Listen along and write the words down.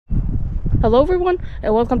Hello everyone,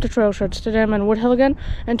 and welcome to Trail Shorts. Today I'm in Woodhill again,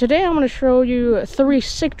 and today I'm going to show you 3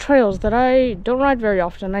 sick trails that I don't ride very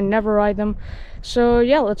often. I never ride them. So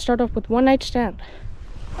yeah, let's start off with One Night Stand.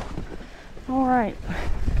 Alright,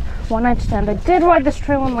 One Night Stand. I did ride this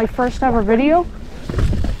trail in my first ever video.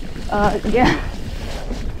 Yeah,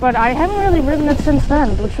 but I haven't really ridden it since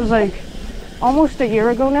then, which was like almost a year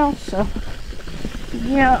ago now. So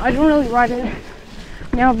yeah, I don't really ride it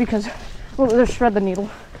now because, well, there's Shred the Needle.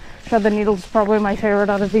 Shred the Needle is probably my favorite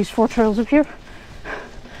out of these 4 trails up here.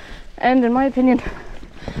 And in my opinion,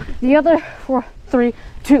 the other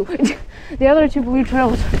 2 blue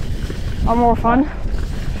trails are more fun.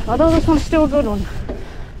 Although this one's still a good one.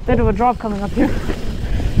 Bit of a drop coming up here.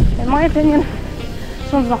 In my opinion,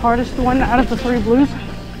 this one's the hardest one out of the 3 blues.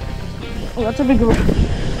 Oh, that's a bigger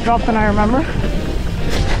drop than I remember.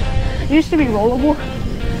 It used to be rollable,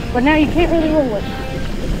 but now you can't really roll it.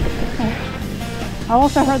 I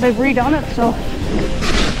also heard they've redone it, so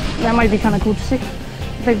that might be kind of cool to see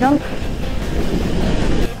what they've done.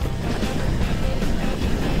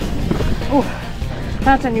 Oh,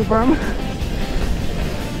 that's a new berm.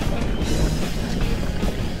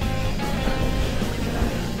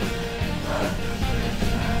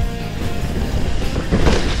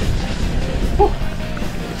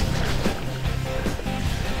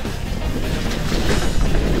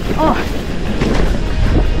 Oh,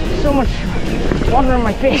 so much water in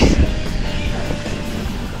my face.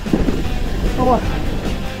 Oh,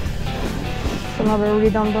 another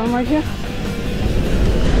redone berm right here.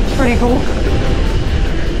 It's pretty cool.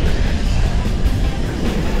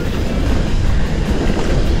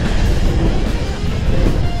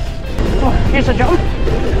 Oh, here's a jump.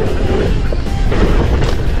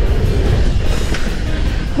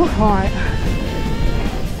 Alright.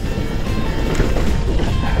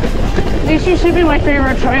 This used to be my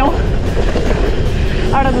favorite trail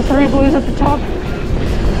out of the 3 blues at the top,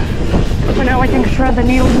 but now I think Shred the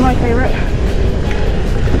Needle is my favorite.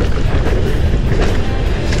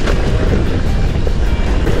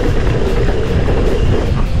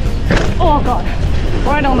 Oh god,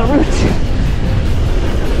 right on the roots.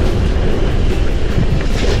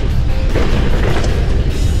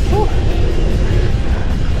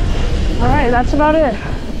 Alright, that's about it.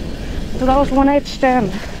 So that was One Night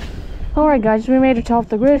Stand. Alright guys, we made it off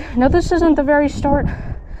the grid. Now this isn't the very start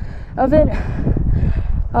of it.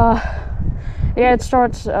 Yeah, it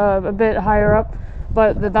starts a bit higher up,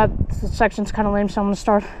 but that section's kind of lame, so I'm going to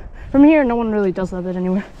start from here. No one really does that bit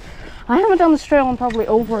anyway. I haven't done this trail in probably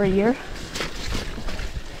over a year.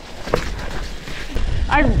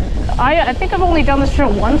 I think I've only done this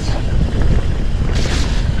trail once.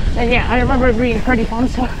 And yeah, I remember it being pretty fun,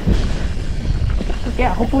 so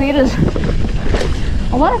yeah, hopefully it is.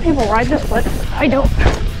 A lot of people ride this, but I don't.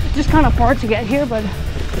 It's just kind of far to get here, but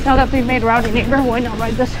now that we've made Rowdy Neighbor, why not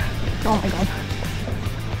ride this? Oh my god.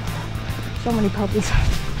 So many puppies.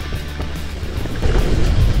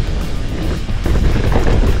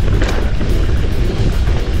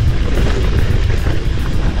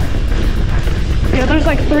 Yeah, there's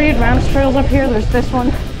like 3 advanced trails up here. There's this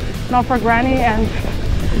one, Not for Granny, and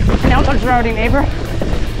now there's Rowdy Neighbor.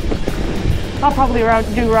 I'll probably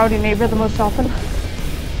do Rowdy Neighbor the most often.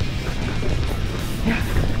 Yeah.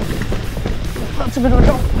 That's a bit of a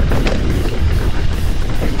jump.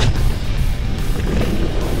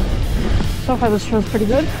 So far this trail's pretty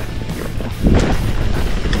good.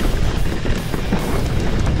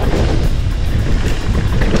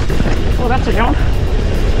 Oh, that's a jump.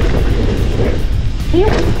 Yeah,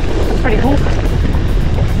 that's pretty cool.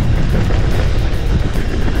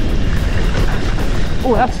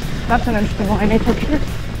 Oh, that's an interesting line they took here.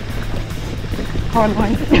 Hard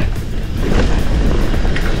line.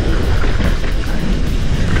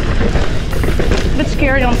 A bit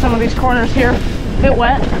scary on some of these corners here. A bit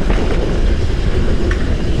wet.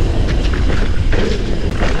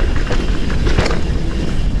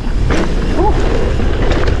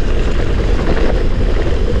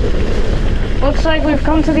 Looks like we've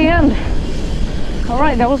come to the end.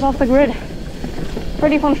 Alright, that was off the grid.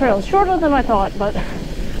 Pretty fun trails. Shorter than I thought, but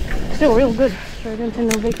still real good. Straight into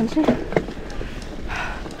no vacancy.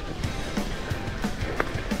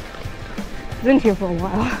 Been here for a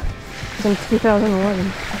while. Since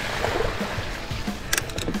 2011.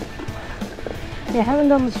 Yeah, I haven't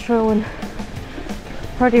done this trail in a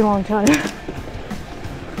pretty long time.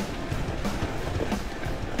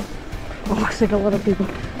 Oh, looks like a lot of people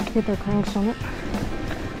get their cranks on it.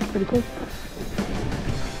 Pretty cool.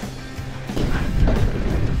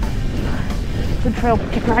 Good trail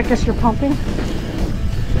to practice your pumping.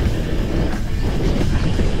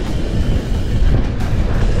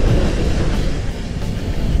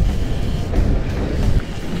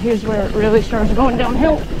 here's where it really starts going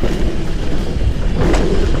downhill.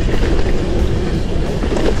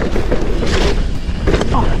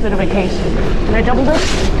 Oh, bit of a case. Can I double this?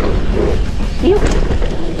 Ew.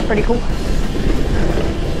 Pretty cool.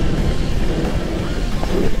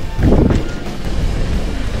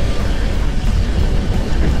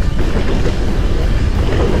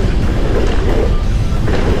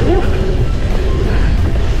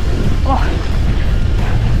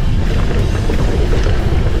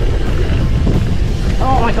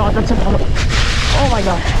 God, that's a puddle. Oh my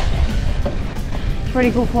god. It's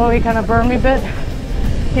pretty cool flow. He kind of burned me a bit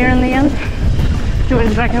here in the end.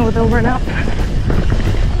 Joey's back in with over and out.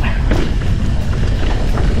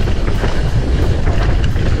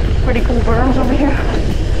 Pretty cool berms over here.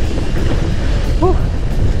 Whew.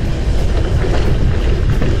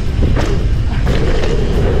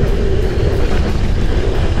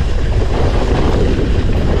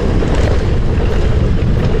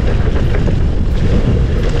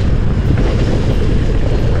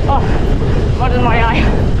 Mud in my eye.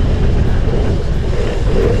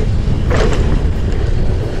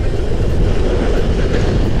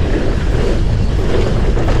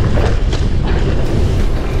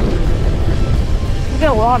 You get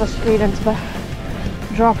a lot of speed into the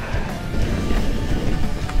drop.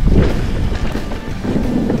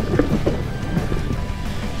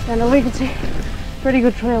 And as we can see, pretty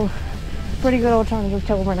good trail, pretty good alternative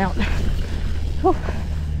to over and out. Whew.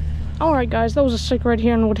 Alright guys, that was a sick ride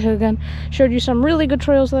here in Woodhill again. Showed you some really good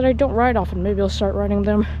trails that I don't ride often. Maybe I'll start riding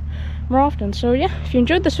them more often. So yeah, if you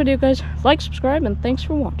enjoyed this video guys, like, subscribe, and thanks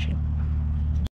for watching.